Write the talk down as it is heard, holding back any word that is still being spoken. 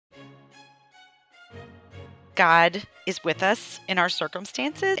God is with us in our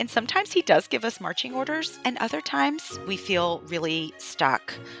circumstances, and sometimes He does give us marching orders, and other times we feel really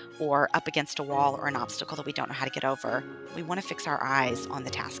stuck or up against a wall or an obstacle that we don't know how to get over. We want to fix our eyes on the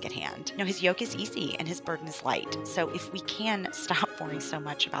task at hand. His yoke is easy and His burden is light. So if we can stop worrying so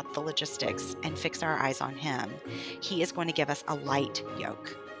much about the logistics and fix our eyes on Him, He is going to give us a light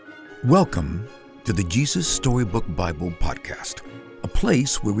yoke. Welcome to the Jesus Storybook Bible Podcast, a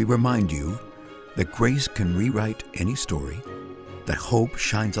place where we remind you that grace can rewrite any story, that hope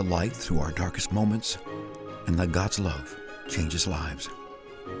shines a light through our darkest moments, and that God's love changes lives.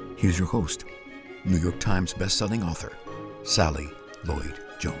 Here's your host, New York Times bestselling author, Sally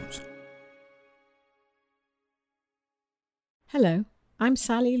Lloyd-Jones. Hello, I'm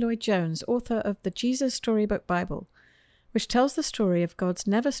Sally Lloyd-Jones, author of the Jesus Storybook Bible, which tells the story of God's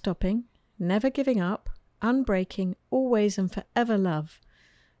never stopping, never giving up, unbreaking, always and forever love.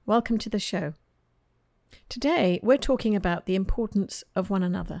 Welcome to the show. Today, we're talking about the importance of one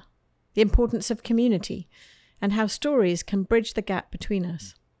another, the importance of community, and how stories can bridge the gap between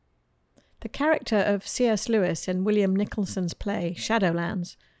us. The character of C.S. Lewis in William Nicholson's play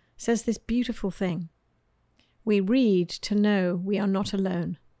Shadowlands says this beautiful thing: "We read to know we are not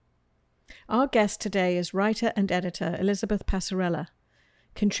alone." Our guest today is writer and editor Elizabeth Passarella,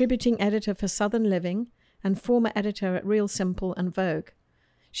 contributing editor for Southern Living and former editor at Real Simple and Vogue.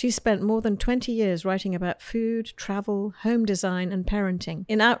 She's spent more than 20 years writing about food, travel, home design, and parenting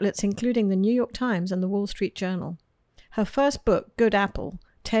in outlets including the New York Times and the Wall Street Journal. Her first book, Good Apple,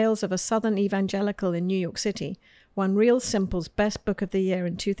 Tales of a Southern Evangelical in New York City, won Real Simple's Best Book of the Year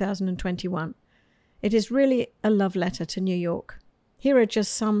in 2021. It is really a love letter to New York. Here are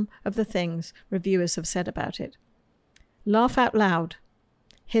just some of the things reviewers have said about it. Laugh out loud.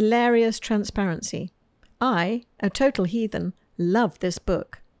 Hilarious transparency. I, a total heathen, love this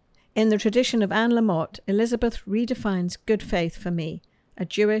book. In the tradition of Anne Lamott, Elizabeth redefines good faith for me, a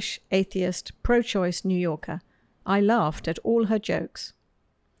Jewish, atheist, pro-choice New Yorker. I laughed at all her jokes.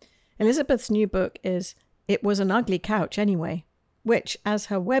 Elizabeth's new book is It Was an Ugly Couch Anyway, which, as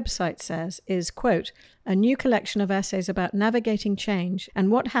her website says, is, quote, a new collection of essays about navigating change and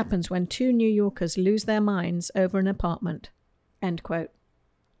what happens when two New Yorkers lose their minds over an apartment, end quote.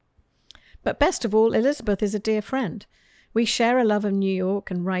 But best of all, Elizabeth is a dear friend. We share a love of New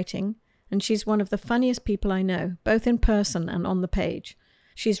York and writing, and she's one of the funniest people I know, both in person and on the page.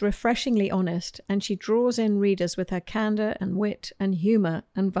 She's refreshingly honest, and she draws in readers with her candor and wit and humor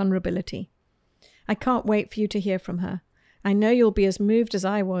and vulnerability. I can't wait for you to hear from her. I know you'll be as moved as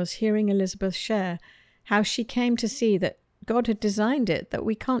I was hearing Elizabeth share how she came to see that God had designed it, that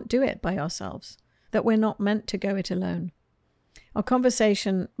we can't do it by ourselves, that we're not meant to go it alone. Our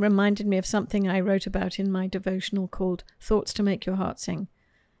conversation reminded me of something I wrote about in my devotional called Thoughts to Make Your Heart Sing.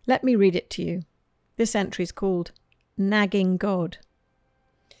 Let me read it to you. This entry is called Nagging God.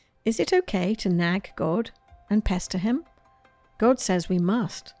 Is it okay to nag God and pester Him? God says we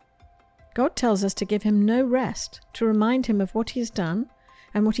must. God tells us to give Him no rest, to remind Him of what He has done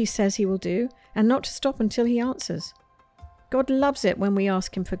and what He says He will do, and not to stop until He answers. God loves it when we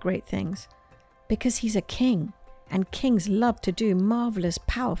ask Him for great things, because He's a king, and kings love to do marvelous,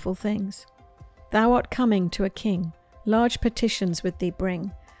 powerful things. Thou art coming to a king, large petitions with thee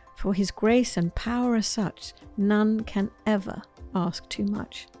bring, for his grace and power are such, none can ever ask too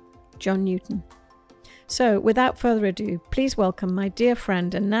much. John Newton. So, without further ado, please welcome my dear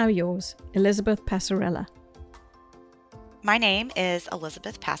friend and now yours, Elizabeth Passarella. My name is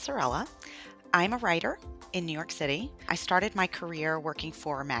Elizabeth Passarella. I'm a writer in New York City. I started my career working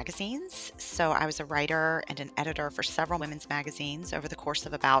for magazines. So I was a writer and an editor for several women's magazines over the course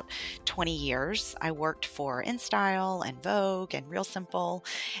of about 20 years. I worked for InStyle and Vogue and Real Simple,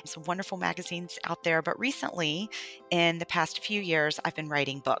 some wonderful magazines out there. But recently, in the past few years, I've been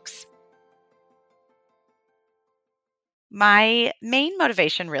writing books. My main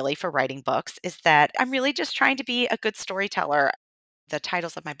motivation really for writing books is that I'm really just trying to be a good storyteller. The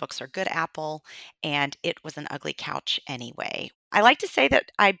titles of my books are Good Apple and It Was an Ugly Couch Anyway. I like to say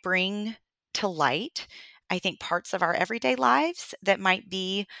that I bring to light, I think, parts of our everyday lives that might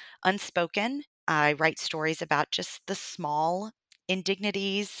be unspoken. I write stories about just the small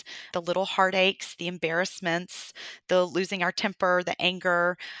indignities, the little heartaches, the embarrassments, the losing our temper, the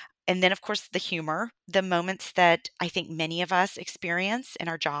anger, and then, of course, the humor, the moments that I think many of us experience in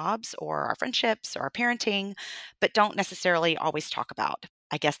our jobs or our friendships or our parenting, but don't necessarily always talk about.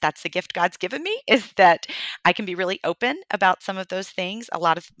 I guess that's the gift God's given me, is that I can be really open about some of those things, a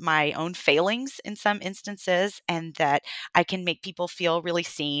lot of my own failings in some instances, and that I can make people feel really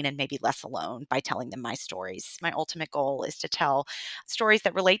seen and maybe less alone by telling them my stories. My ultimate goal is to tell stories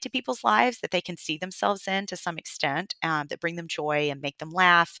that relate to people's lives, that they can see themselves in to some extent, that bring them joy and make them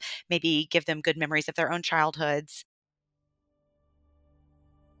laugh, maybe give them good memories of their own childhoods.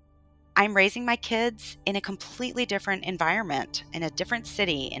 I'm raising my kids in a completely different environment, in a different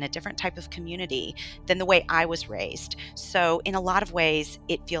city, in a different type of community than the way I was raised. So, in a lot of ways,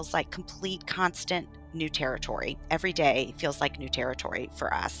 it feels like complete, constant new territory. Every day feels like new territory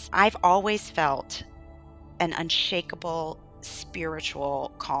for us. I've always felt an unshakable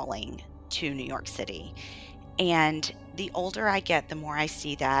spiritual calling to New York City. And the older I get, the more I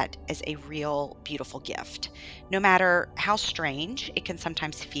see that as a real beautiful gift. No matter how strange it can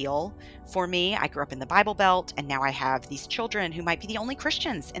sometimes feel for me, I grew up in the Bible Belt, and now I have these children who might be the only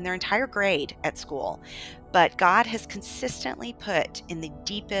Christians in their entire grade at school. But God has consistently put in the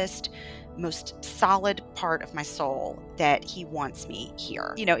deepest, most solid part of my soul that He wants me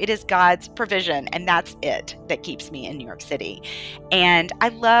here. It is God's provision, and that's it that keeps me in New York City. And I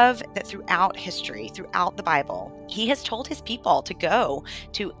love that throughout history, throughout the Bible, He has told His people to go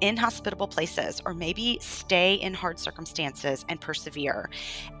to inhospitable places or maybe stay in hard circumstances and persevere,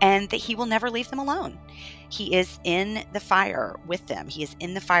 and that He will never leave them alone. He is in the fire with them, He is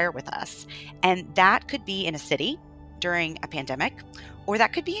in the fire with us. And that could be in a city during a pandemic, or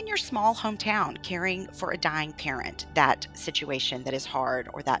that could be in your small hometown caring for a dying parent, that situation that is hard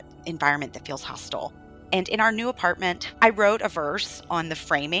or that environment that feels hostile. And in our new apartment, I wrote a verse on the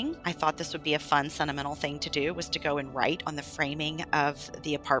framing. I thought this would be a fun, sentimental thing to do, was to go and write on the framing of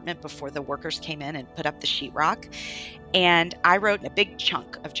the apartment before the workers came in and put up the sheetrock. And I wrote a big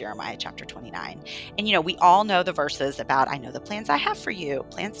chunk of Jeremiah chapter 29. And we all know the verses about, I know the plans I have for you,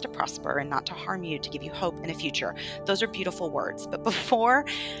 plans to prosper and not to harm you, to give you hope and a future. Those are beautiful words. But before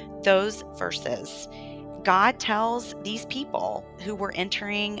those verses, God tells these people who were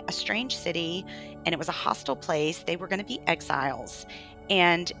entering a strange city, and it was a hostile place, they were going to be exiles,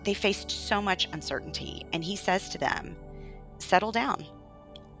 and they faced so much uncertainty. And He says to them, settle down,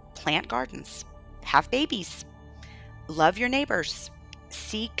 plant gardens, have babies, love your neighbors,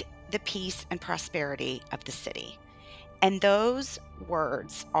 seek the peace and prosperity of the city. And those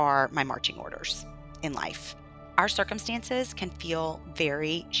words are my marching orders in life. Our circumstances can feel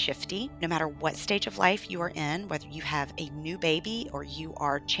very shifty, no matter what stage of life you are in, whether you have a new baby or you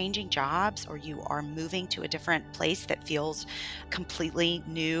are changing jobs or you are moving to a different place that feels completely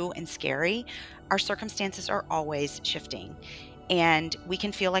new and scary. Our circumstances are always shifting. And we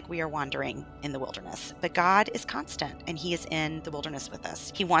can feel like we are wandering in the wilderness. But God is constant, and He is in the wilderness with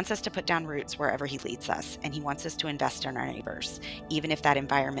us. He wants us to put down roots wherever He leads us, and He wants us to invest in our neighbors, even if that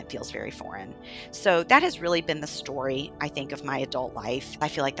environment feels very foreign. So that has really been the story, I think, of my adult life. I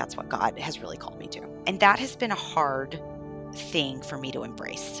feel like that's what God has really called me to. And that has been a hard thing for me to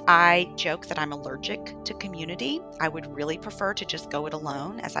embrace. I joke that I'm allergic to community. I would really prefer to just go it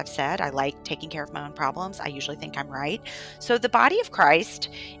alone. As I've said, I like taking care of my own problems. I usually think I'm right. So the body of Christ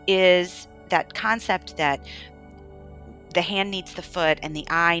is that concept that the hand needs the foot and the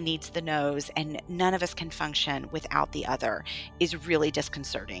eye needs the nose, and none of us can function without the other, is really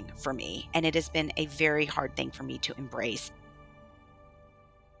disconcerting for me. And it has been a very hard thing for me to embrace.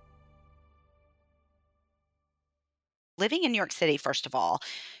 Living in New York City, first of all,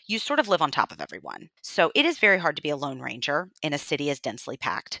 you sort of live on top of everyone. So it is very hard to be a lone ranger in a city as densely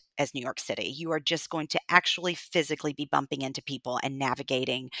packed as New York City. You are just going to actually physically be bumping into people and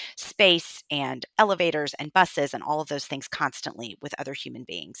navigating space and elevators and buses and all of those things constantly with other human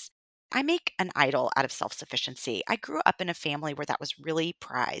beings. I make an idol out of self sufficiency. I grew up in a family where that was really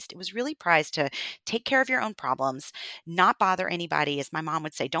prized. It was really prized to take care of your own problems, not bother anybody. As my mom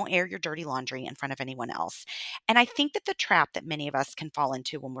would say, don't air your dirty laundry in front of anyone else. And I think that the trap that many of us can fall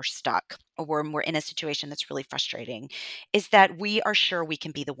into when we're stuck or when we're in a situation that's really frustrating is that we are sure we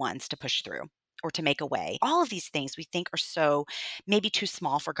can be the ones to push through or to make a way. All of these things we think are so maybe too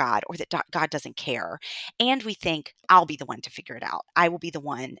small for God, or that God doesn't care. And we think, I'll be the one to figure it out. I will be the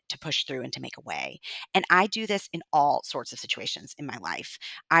one to push through and to make a way. And I do this in all sorts of situations in my life.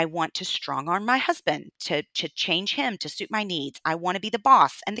 I want to strong arm my husband to change him to suit my needs. I want to be the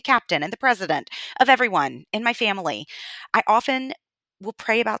boss and the captain and the president of everyone in my family. I often will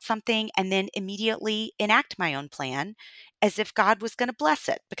pray about something and then immediately enact my own plan as if God was going to bless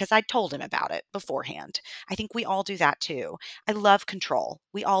it because I told him about it beforehand. I think we all do that too. I love control.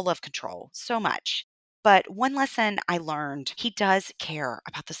 We all love control so much. But one lesson I learned, he does care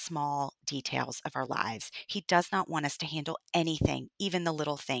about the small details of our lives. He does not want us to handle anything, even the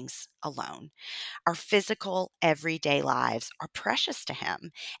little things, alone. Our physical, everyday lives are precious to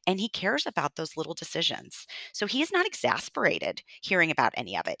him, and he cares about those little decisions. So he is not exasperated hearing about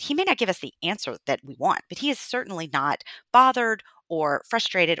any of it. He may not give us the answer that we want, but he is certainly not bothered or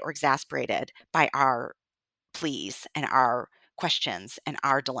frustrated or exasperated by our pleas and our questions and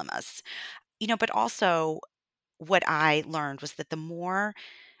our dilemmas. But also what I learned was that the more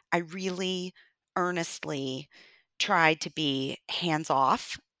I really earnestly tried to be hands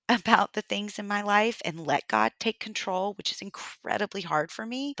off about the things in my life and let God take control, which is incredibly hard for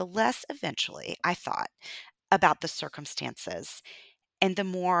me, the less eventually I thought about the circumstances and the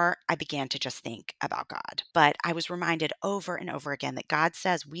more I began to just think about God. But I was reminded over and over again that God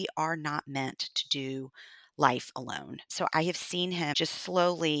says we are not meant to do life alone. So I have seen him just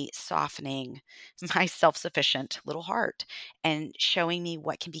slowly softening my self sufficient little heart and showing me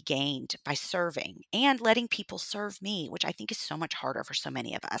what can be gained by serving and letting people serve me, which I think is so much harder for so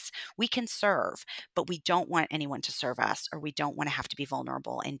many of us. We can serve, but we don't want anyone to serve us, or we don't want to have to be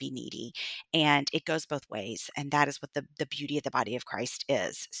vulnerable and be needy. And it goes both ways. And that is what the beauty of the body of Christ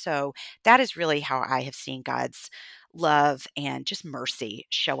is. So that is really how I have seen God's love and just mercy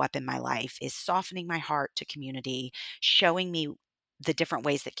show up in my life, is softening my heart to community, showing me the different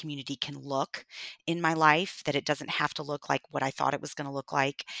ways that community can look in my life, that it doesn't have to look like what I thought it was going to look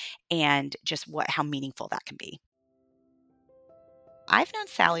like, and just how meaningful that can be. I've known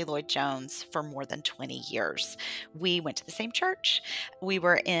Sally Lloyd Jones for more than 20 years. We went to the same church. We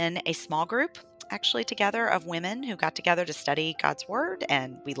were in a small group actually together of women who got together to study God's word,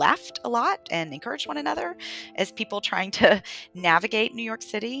 and we laughed a lot and encouraged one another as people trying to navigate New York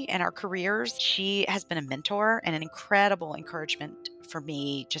City and our careers. She has been a mentor and an incredible encouragement for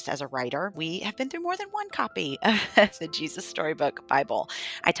me just as a writer. We have been through more than one copy of the Jesus Storybook Bible.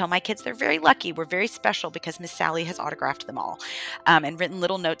 I tell my kids they're very lucky. We're very special because Miss Sally has autographed them all, and written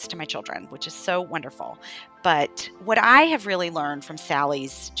little notes to my children, which is so wonderful. But what I have really learned from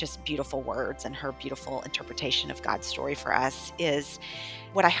Sally's just beautiful words and her beautiful interpretation of God's story for us is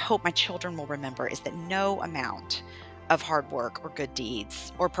what I hope my children will remember is that no amount of hard work or good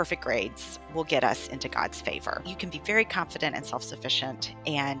deeds or perfect grades will get us into God's favor. You can be very confident and self-sufficient,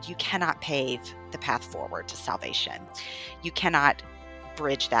 and you cannot pave the path forward to salvation. You cannot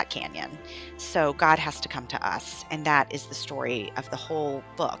bridge that canyon. So God has to come to us, and that is the story of the whole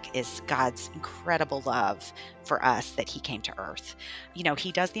book, is God's incredible love for us, that he came to earth.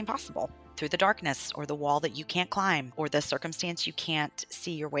 He does the impossible through the darkness or the wall that you can't climb or the circumstance you can't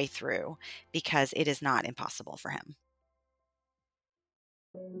see your way through, because it is not impossible for him.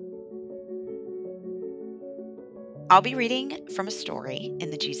 I'll be reading from a story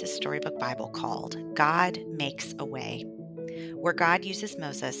in the Jesus Storybook Bible called God Makes a Way, where God uses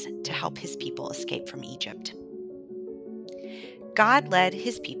Moses to help his people escape from Egypt. God led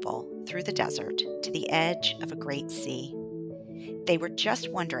his people through the desert to the edge of a great sea. They were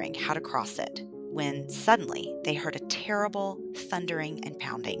just wondering how to cross it when suddenly they heard a terrible thundering and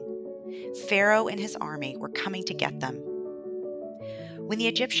pounding. Pharaoh and his army were coming to get them. When the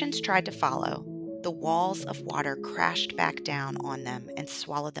Egyptians tried to follow, the walls of water crashed back down on them and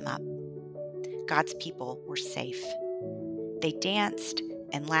swallowed them up. God's people were safe. They danced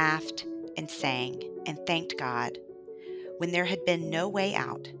and laughed and sang and thanked God. When there had been no way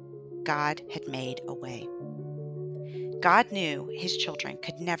out, God had made a way. God knew his children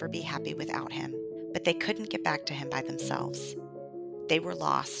could never be happy without him, but they couldn't get back to him by themselves. They were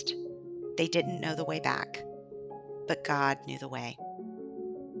lost. They didn't know the way back, but God knew the way.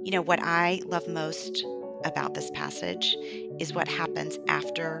 What I love most about this passage is what happens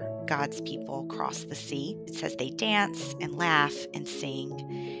after God's people cross the sea. It says they dance and laugh and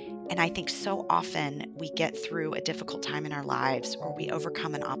sing. And I think so often we get through a difficult time in our lives, or we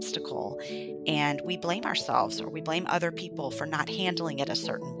overcome an obstacle, and we blame ourselves or we blame other people for not handling it a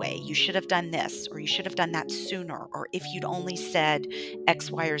certain way. You should have done this, or you should have done that sooner, or if you'd only said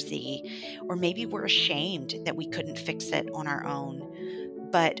X, Y, or Z. Or maybe we're ashamed that we couldn't fix it on our own.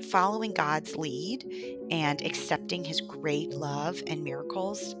 But following God's lead and accepting his great love and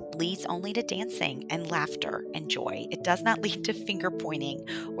miracles leads only to dancing and laughter and joy. It does not lead to finger pointing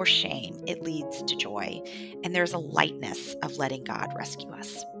or shame. It leads to joy. And there's a lightness of letting God rescue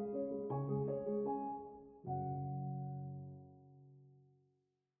us.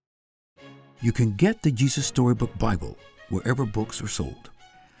 You can get the Jesus Storybook Bible wherever books are sold.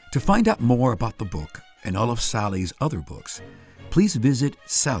 To find out more about the book and all of Sally's other books, please visit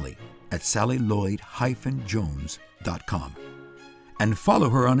Sally at sallylloyd-jones.com and follow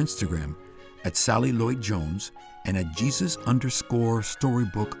her on Instagram at Sally Lloyd Jones, and at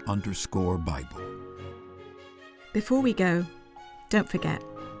Jesus_Storybook_Bible. Before we go, don't forget,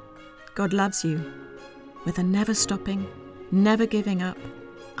 God loves you with a never stopping, never giving up,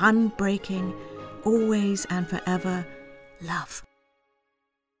 unbreaking, always and forever love.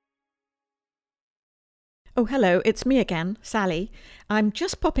 Oh, hello, it's me again, Sally. I'm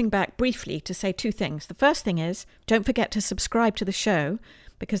just popping back briefly to say two things. The first thing is, don't forget to subscribe to the show,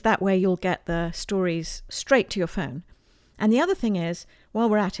 because that way you'll get the stories straight to your phone. And the other thing is, while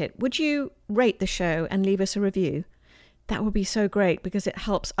we're at it, would you rate the show and leave us a review? That would be so great, because it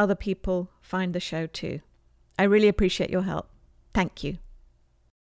helps other people find the show too. I really appreciate your help. Thank you.